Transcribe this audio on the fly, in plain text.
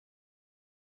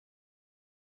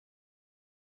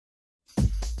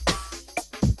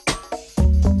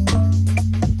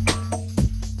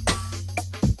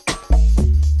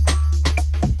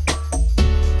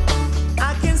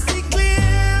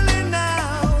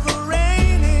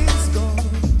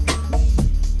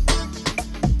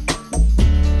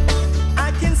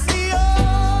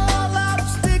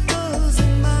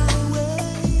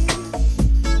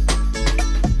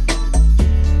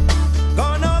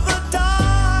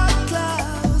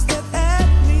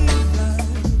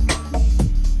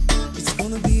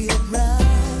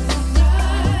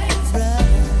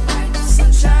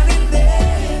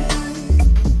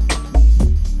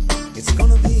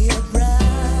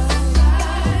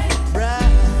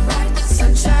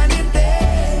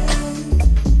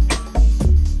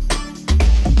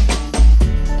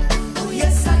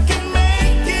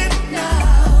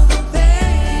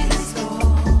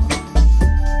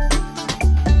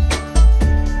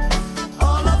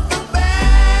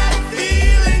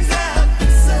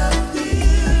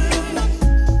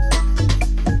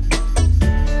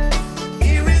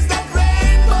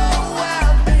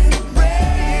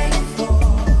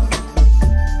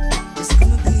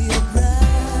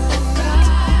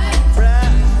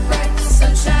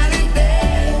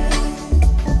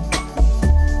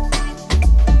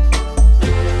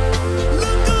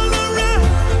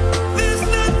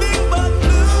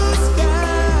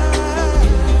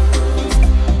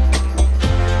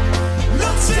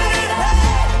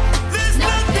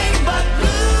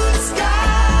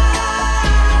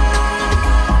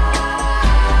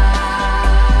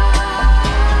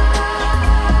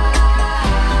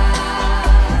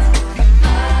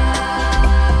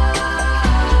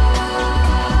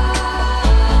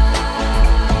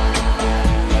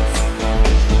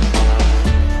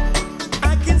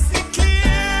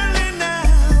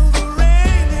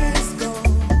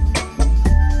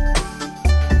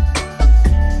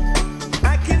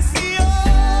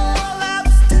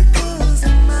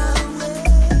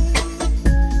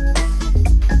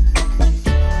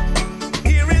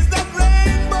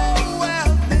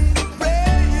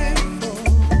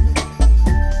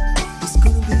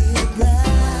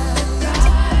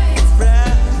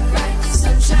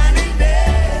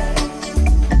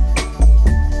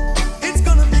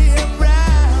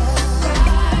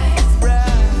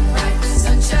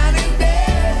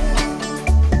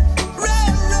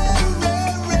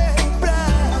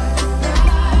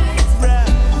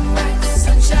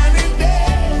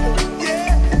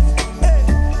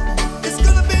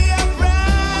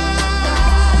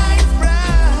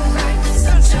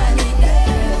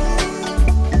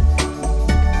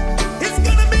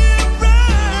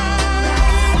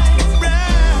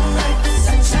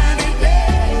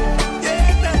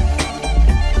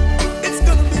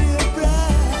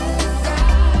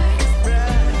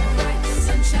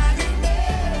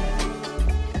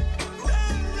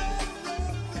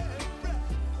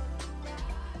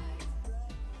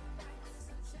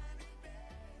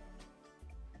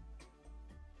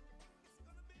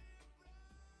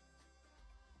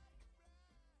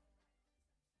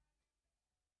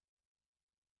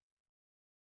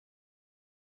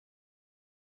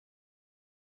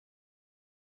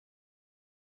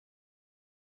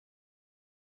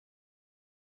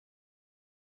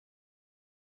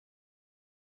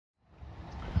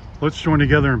Let's join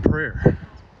together in prayer.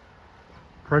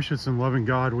 Precious and loving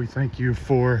God, we thank you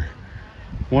for,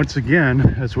 once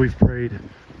again, as we've prayed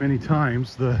many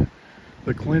times, the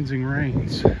cleansing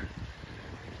rains.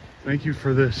 Thank you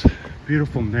for this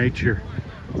beautiful nature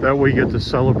that we get to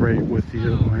celebrate with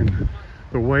you, and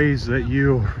the ways that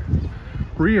you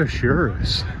reassure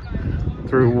us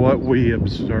through what we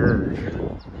observe,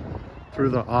 through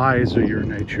the eyes of your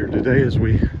nature. Today, as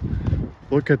we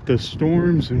look at the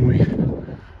storms and we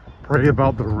pray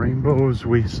about the rainbows,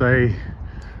 we say,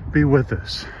 be with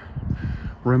us.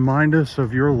 Remind us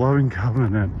of your loving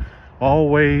covenant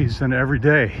always and every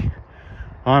day.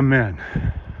 Amen.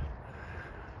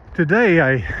 Today,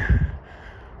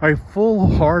 I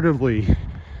full-heartedly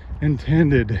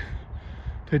intended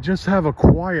to just have a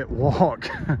quiet walk,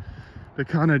 to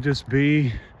kind of just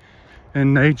be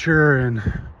in nature and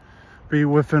be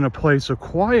within a place of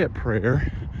quiet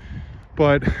prayer.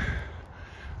 But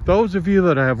those of you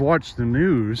that have watched the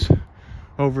news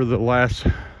over the last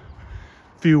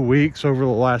few weeks, over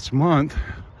the last month,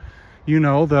 you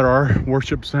know that our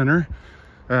worship center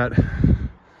at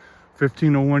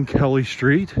 1501 Kelly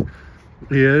Street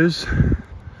is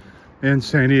in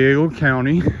San Diego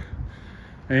County,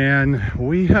 and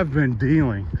we have been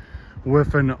dealing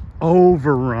with an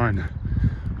overrun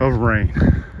of rain.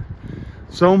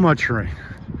 So much rain.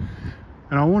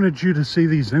 And I wanted you to see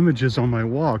these images on my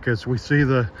walk as we see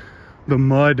the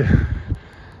mud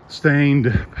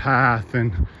stained path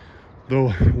and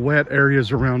the wet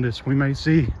areas around us. We may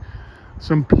see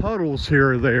some puddles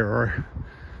here or there, or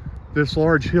this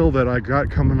large hill that I got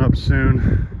coming up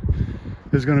soon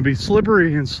is going to be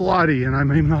slippery and slidey, and I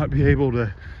may not be able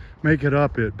to make it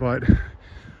up it, but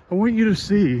I want you to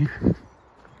see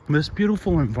this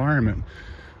beautiful environment,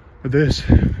 this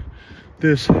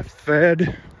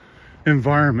fed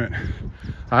environment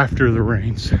after the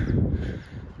rains.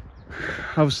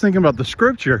 I was thinking about the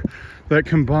scripture that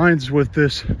combines with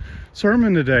this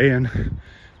sermon today, and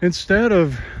instead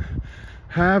of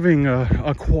having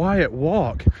a quiet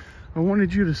walk, I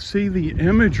wanted you to see the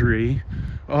imagery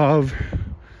of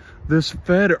this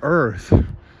fed earth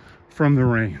from the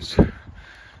rains.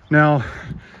 Now,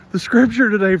 the scripture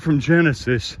today from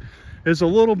Genesis is a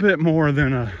little bit more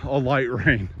than a light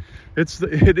rain. It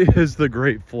is the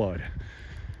great flood.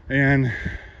 And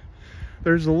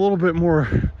there's a little bit more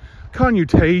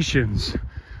connotations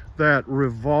that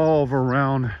revolve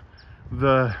around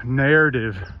the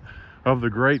narrative of the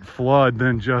great flood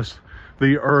than just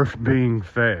the earth being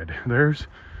fed. There's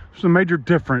a major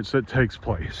difference that takes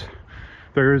place.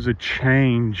 There is a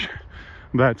change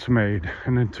that's made,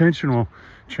 an intentional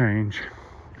change.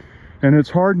 And it's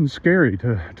hard and scary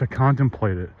to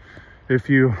contemplate it. If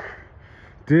you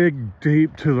dig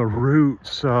deep to the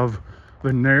roots of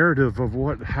the narrative of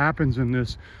what happens in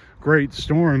this great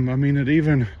storm, I mean, if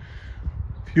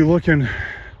you look in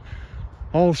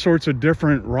all sorts of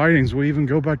different writings, we even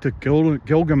go back to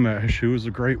Gilgamesh, who was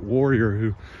a great warrior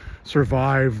who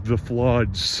survived the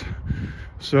floods.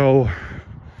 So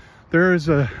there is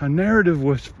a narrative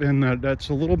within that's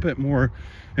a little bit more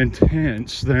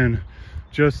intense than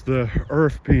just the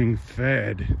earth being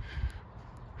fed.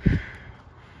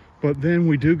 But then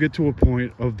we do get to a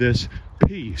point of this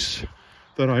peace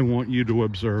that I want you to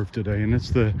observe today, and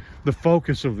it's the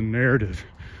focus of the narrative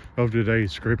of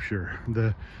today's scripture,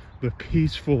 the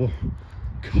peaceful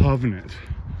covenant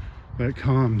that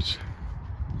comes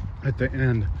at the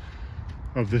end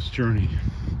of this journey.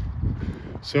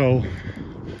 So,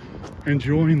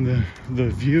 enjoying the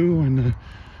view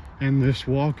and this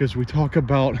walk as we talk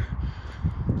about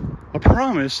a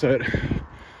promise that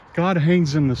God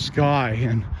hangs in the sky,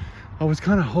 and I was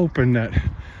kind of hoping that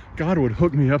God would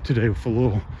hook me up today with a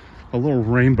little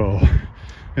rainbow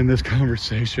in this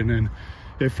conversation, and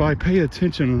if I pay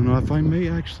attention enough, I may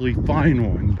actually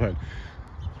find one. But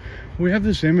we have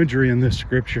this imagery in this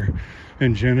scripture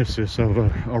in Genesis of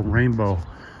a rainbow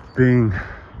being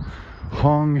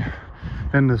hung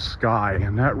in the sky,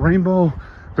 and that rainbow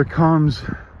becomes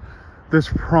this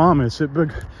promise. It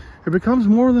becomes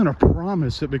more than a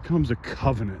promise. It becomes a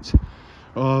covenant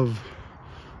of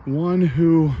one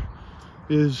who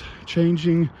is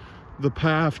changing the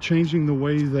path, changing the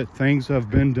way that things have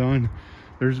been done.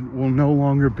 There will no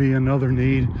longer be another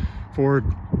need for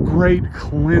great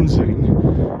cleansing.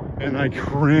 And I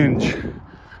cringe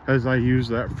as I use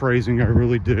that phrasing, I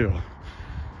really do.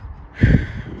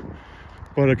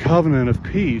 But a covenant of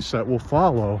peace that will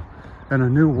follow, and a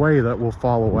new way that will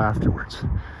follow afterwards.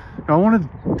 Now I want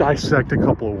to dissect a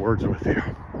couple of words with you.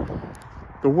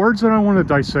 The words that I want to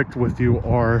dissect with you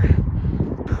are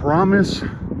promise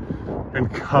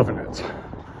and covenant.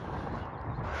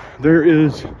 There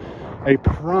is a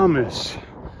promise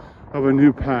of a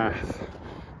new path.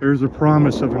 There's a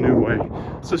promise of a new way.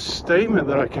 It's a statement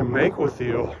that I can make with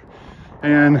you.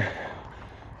 And,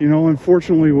 you know,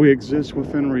 unfortunately, we exist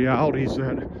within realities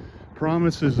that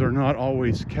promises are not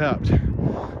always kept.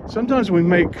 Sometimes we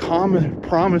make common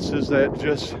promises that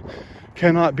just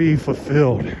cannot be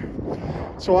fulfilled.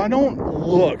 So I don't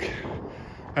look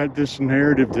at this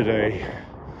narrative today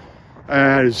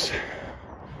as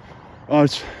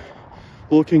us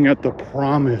looking at the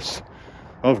promise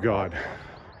of God.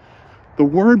 The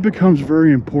word becomes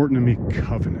very important to me,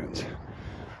 covenant.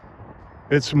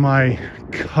 It's my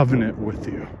covenant with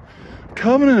you.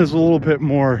 Covenant is a little bit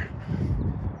more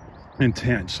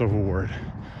intense of a word.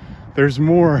 There's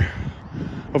more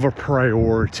of a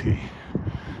priority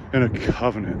in a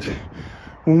covenant.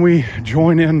 When we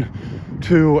join in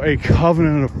to a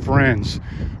covenant of friends,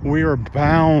 we are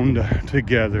bound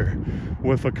together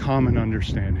with a common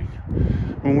understanding.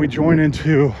 When we join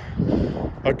into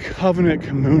a covenant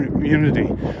community,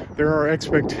 there are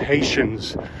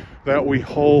expectations that we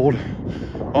hold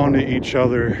onto each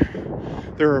other.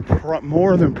 There are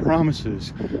more than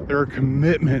promises. There are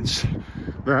commitments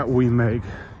that we make.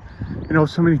 You know,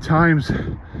 so many times,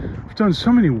 I've done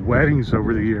so many weddings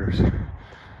over the years,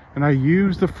 and I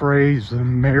use the phrase, the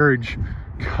marriage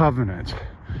covenant.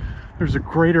 There's a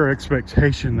greater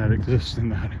expectation that exists in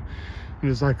that.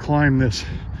 And as I climb this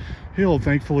hill,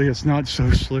 thankfully it's not so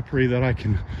slippery that I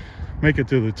can make it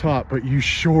to the top, but you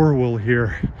sure will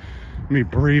hear me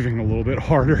breathing a little bit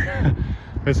harder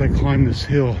as I climb this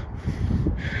hill.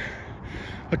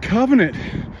 A covenant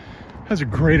has a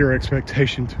greater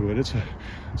expectation to it. It's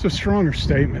a stronger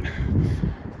statement.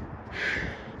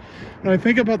 And I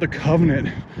think about the covenant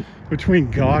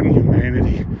between God and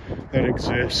humanity that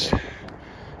exists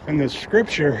in the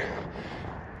scripture,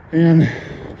 and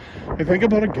I think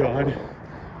about a God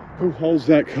who holds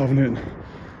that covenant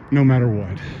no matter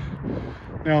what.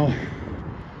 Now,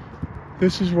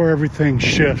 this is where everything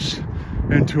shifts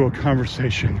into a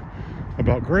conversation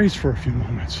about grace for a few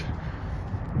moments.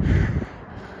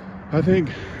 I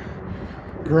think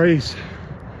grace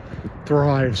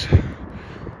thrives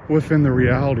within the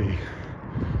reality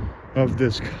of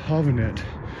this covenant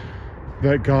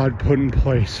that God put in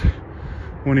place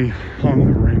when he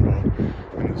hung the rainbow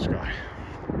in the sky.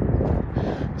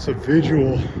 It's a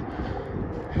visual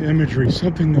imagery,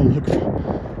 something to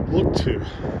look to.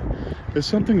 It's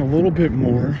something a little bit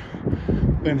more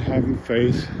than having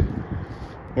faith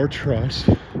or trust.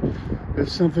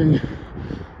 It's something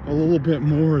a little bit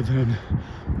more than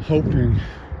hoping.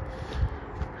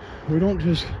 We don't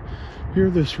just hear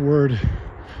this word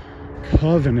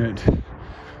covenant.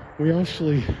 We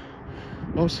also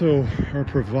are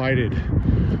provided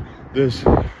this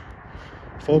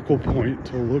focal point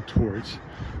to look towards,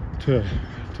 to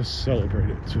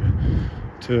celebrate it,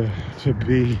 to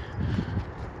be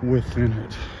within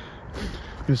it.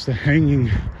 It's the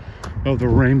hanging of the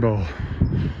rainbow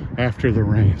after the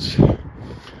rains.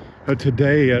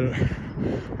 Today at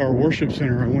our worship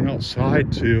center, I went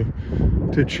outside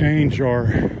to change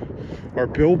our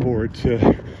billboard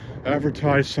to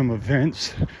advertise some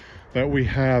events that we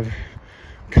have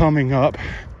coming up,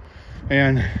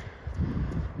 and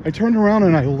I turned around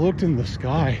and I looked in the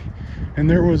sky, and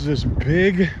there was this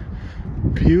big,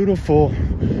 beautiful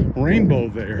rainbow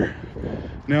there.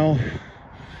 Now,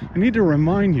 I need to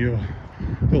remind you,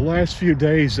 the last few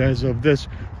days as of this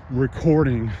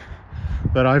recording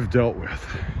that I've dealt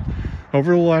with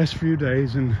over the last few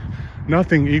days, and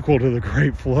nothing equal to the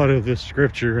great flood of this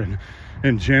scripture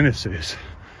in Genesis,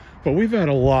 but we've had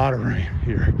a lot of rain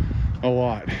here, a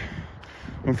lot.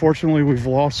 Unfortunately, we've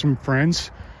lost some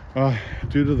friends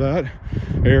due to that.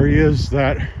 Areas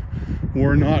that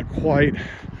were not quite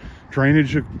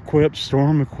drainage equipped,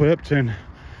 storm equipped, and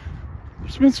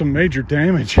there's been some major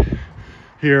damage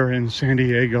here in San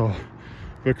Diego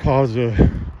because of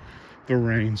the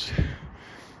rains.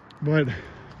 But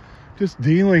just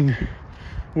dealing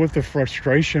with the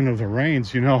frustration of the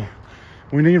rains, you know,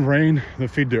 we need rain to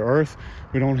feed the earth.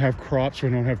 We don't have crops, we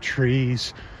don't have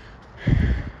trees.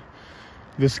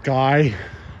 The sky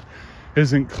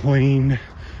isn't clean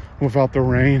without the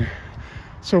rain.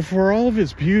 So for all of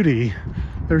its beauty,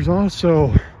 there's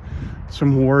also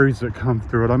some worries that come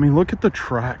through it. I mean, look at the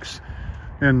tracks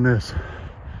in this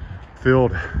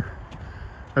field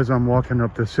as I'm walking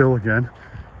up this hill again.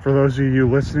 For those of you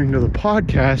listening to the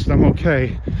podcast, I'm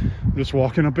okay. I'm just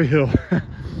walking up a hill.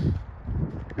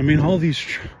 I mean, all these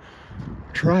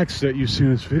tracks that you see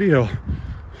in this video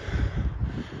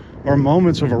are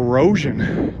moments of erosion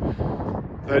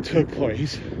that took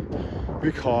place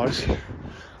because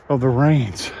of the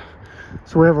rains.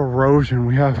 So we have erosion,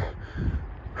 we have,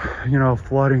 you know,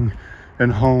 flooding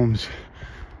and homes,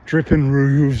 dripping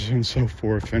roofs and so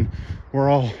forth, and we're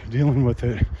all dealing with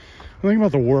it. Think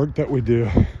about the work that we do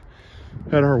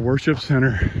at our worship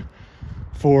center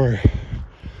for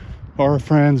our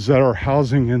friends that are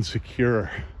housing insecure.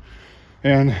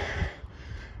 And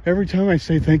every time I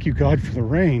say thank you, God, for the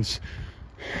rains,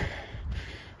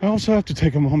 I also have to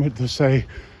take a moment to say,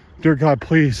 dear God,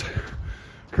 please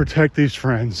protect these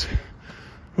friends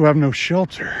who have no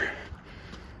shelter.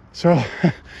 So,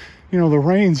 the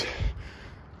rains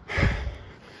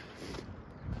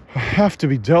have to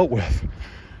be dealt with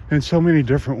in so many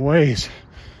different ways.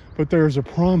 But there's a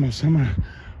promise. I'm going to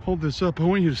hold this up. I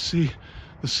want you to see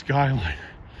the skyline.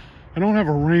 I don't have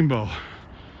a rainbow,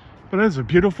 but it's a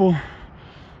beautiful,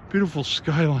 beautiful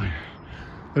skyline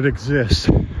that exists.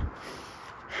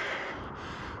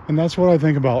 And that's what I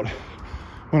think about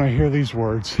when I hear these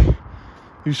words,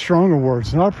 these stronger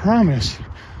words, not a promise,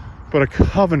 but a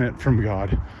covenant from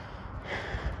God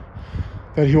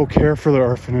that He will care for the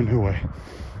earth in a new way.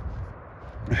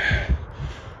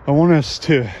 I want us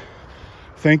to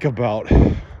think about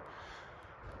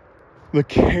the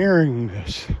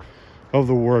caringness of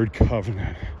the word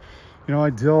covenant. I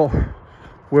deal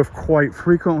with quite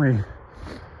frequently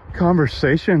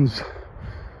conversations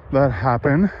that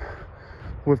happen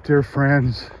with dear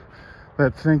friends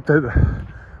that think that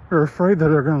they're afraid that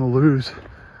they're going to lose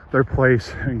their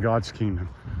place in God's kingdom.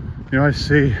 I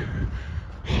see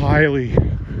highly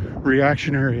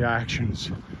reactionary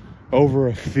actions over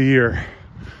a fear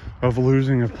of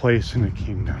losing a place in the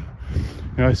kingdom.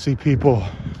 I see people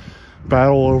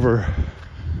battle over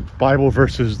Bible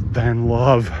verses than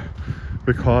love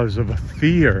because of a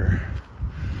fear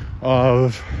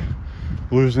of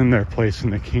losing their place in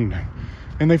the kingdom.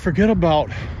 And they forget about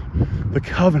the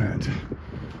covenant.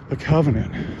 The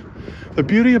covenant. The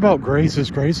beauty about grace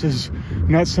is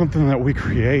not something that we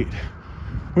create.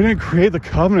 We didn't create the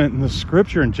covenant in the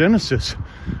scripture in Genesis.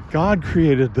 God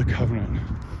created the covenant.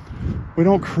 We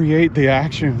don't create the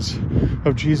actions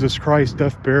of Jesus Christ,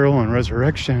 death, burial, and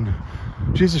resurrection.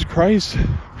 Jesus Christ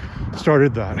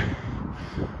started that.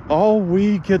 All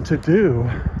we get to do,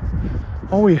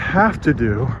 all we have to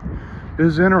do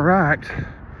is interact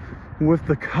with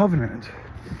the covenant.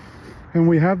 And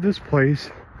we have this place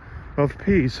of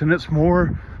peace, and it's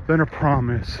more than a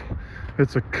promise.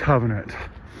 It's a covenant.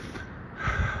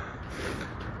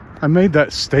 I made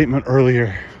that statement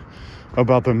earlier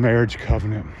about the marriage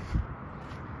covenant.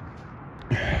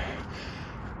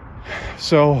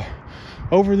 So,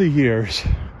 over the years,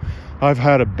 I've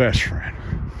had a best friend.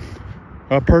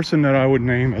 A person that I would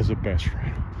name as a best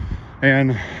friend.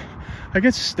 And I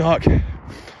get stuck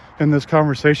in this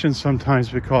conversation sometimes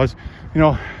because,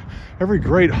 every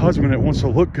great husband that wants to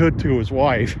look good to his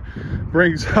wife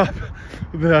brings up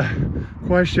the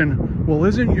question, well,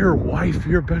 isn't your wife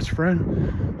your best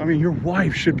friend? Your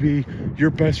wife should be your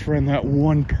best friend, that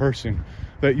one person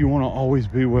that you want to always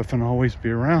be with and always be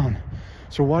around.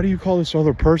 So why do you call this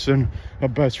other person a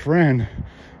best friend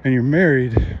and you're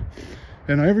married?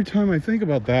 And every time I think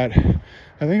about that,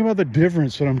 I think about the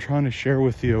difference that I'm trying to share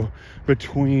with you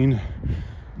between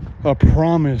a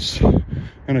promise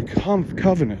and a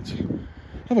covenant.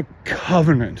 I have a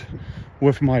covenant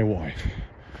with my wife.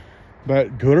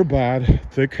 But good or bad,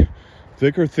 thick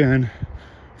or thin,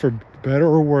 for better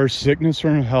or worse, sickness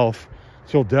or health,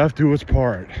 till death do its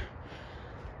part.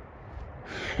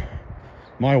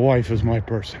 My wife is my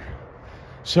person.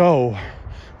 So,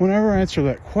 whenever I answer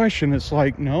that question, it's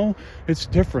like, no, it's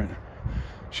different.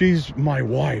 She's my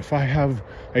wife. I have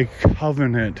a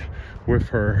covenant with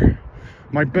her.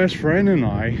 My best friend and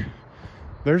I,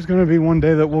 there's going to be one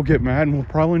day that we'll get mad and we'll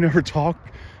probably never talk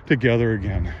together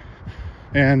again.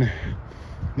 And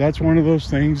that's one of those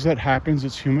things that happens.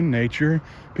 It's human nature.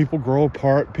 People grow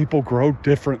apart. People grow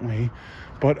differently.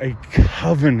 But a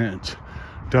covenant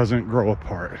doesn't grow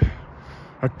apart.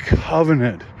 A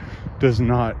covenant does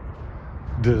not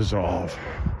dissolve.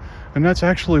 And that's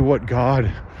actually what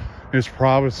God is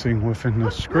promising within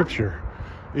the scripture.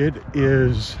 It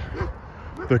is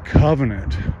the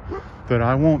covenant that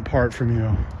I won't part from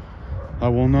you. I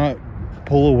will not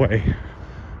pull away.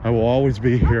 I will always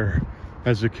be here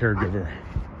as a caregiver.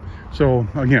 So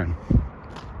again,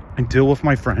 I deal with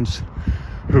my friends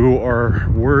who are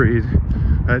worried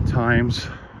at times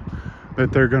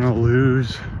that they're going to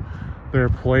lose their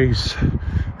place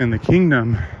in the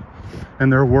kingdom,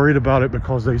 and they're worried about it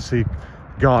because they see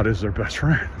God as their best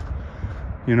friend.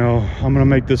 I'm going to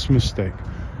make this mistake.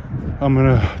 I'm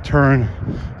going to turn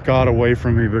God away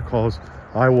from me because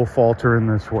I will falter in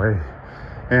this way.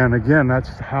 And again, that's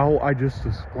how I just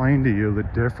explained to you the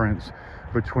difference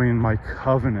between my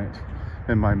covenant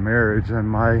and my marriage and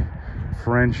my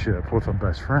friendship with a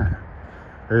best friend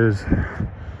is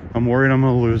I'm worried I'm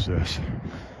going to lose this.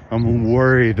 I'm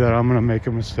worried that I'm going to make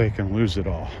a mistake and lose it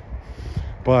all.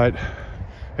 But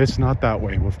it's not that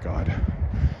way with God.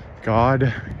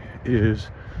 God is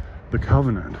the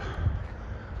covenant.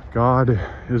 God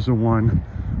is the one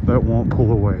that won't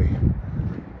pull away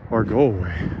or go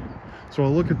away. So I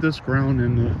look at this ground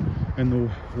in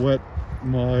the wet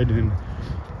mud and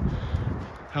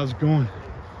how's it going?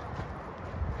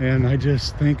 And I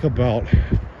just think about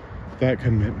that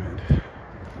commitment.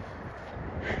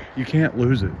 You can't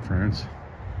lose it, friends.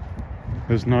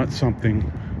 It's not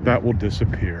something that will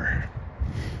disappear.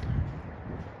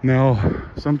 Now,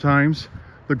 sometimes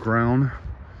the ground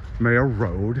may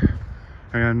erode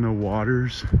and the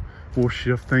waters will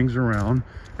shift things around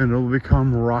and it'll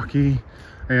become rocky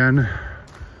and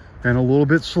a little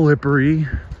bit slippery,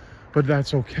 but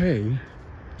that's okay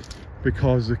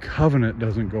because the covenant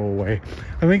doesn't go away.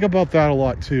 I think about that a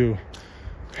lot too.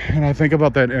 And I think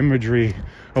about that imagery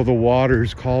of the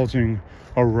waters causing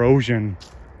erosion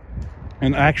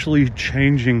and actually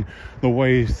changing the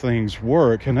way things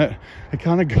work. And it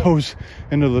kind of goes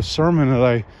into the sermon that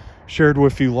I shared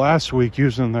with you last week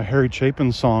using the Harry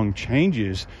Chapin song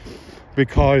Changes,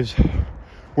 because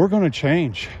we're going to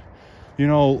change. You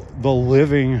know, the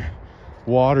living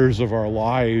waters of our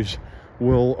lives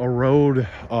will erode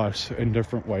us in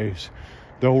different ways.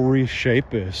 They'll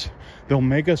reshape us. They'll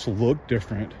make us look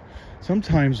different.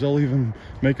 Sometimes they'll even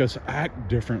make us act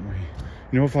differently.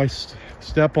 You know, if I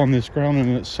step on this ground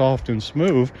and it's soft and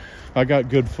smooth, I got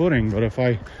good footing. But if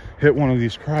I hit one of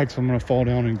these cracks, I'm going to fall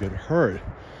down and get hurt.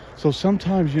 So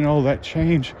sometimes, you know, that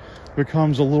change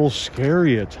becomes a little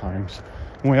scary at times.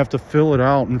 And we have to fill it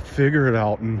out and figure it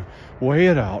out and weigh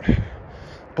it out.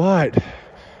 But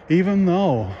even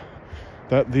though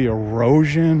that the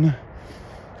erosion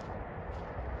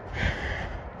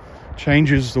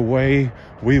changes the way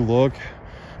we look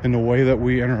and the way that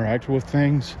we interact with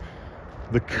things,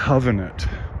 the covenant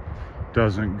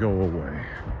doesn't go away.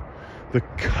 The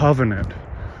covenant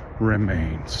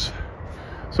remains.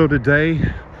 So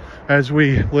today, as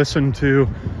we listen to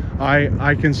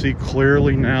I Can See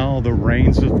Clearly Now, the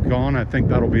rains have gone. I think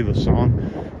that'll be the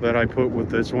song that I put with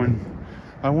this one.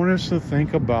 I want us to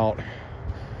think about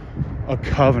a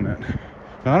covenant,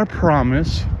 not a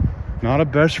promise, not a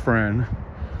best friend,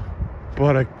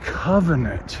 but a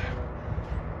covenant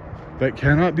that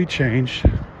cannot be changed,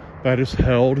 that is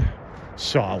held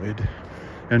solid.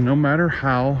 And no matter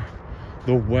how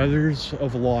the weathers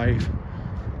of life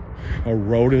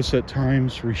erode us at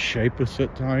times, reshape us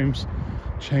at times,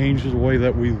 change the way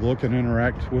that we look and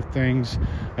interact with things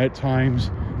at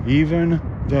times, even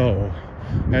though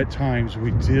at times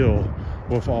we deal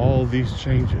with all these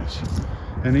changes.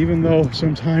 And even though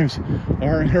sometimes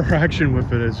our interaction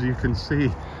with it, as you can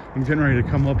see, I'm getting ready to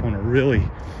come up on a really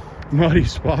muddy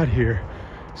spot here.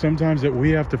 Sometimes that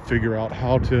we have to figure out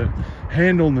how to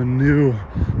handle the new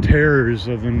terrors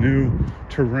of the new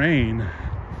terrain.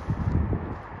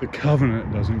 The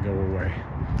covenant doesn't go away.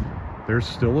 There's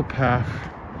still a path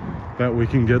that we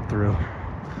can get through.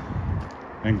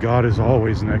 And God is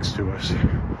always next to us.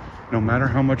 No matter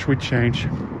how much we change,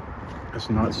 it's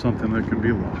not something that can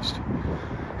be lost.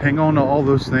 Hang on to all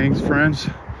those things, friends.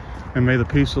 And may the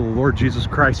peace of the Lord Jesus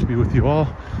Christ be with you all.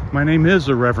 My name is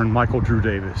the Reverend Michael Drew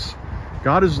Davis.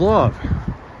 God is love.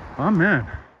 Amen.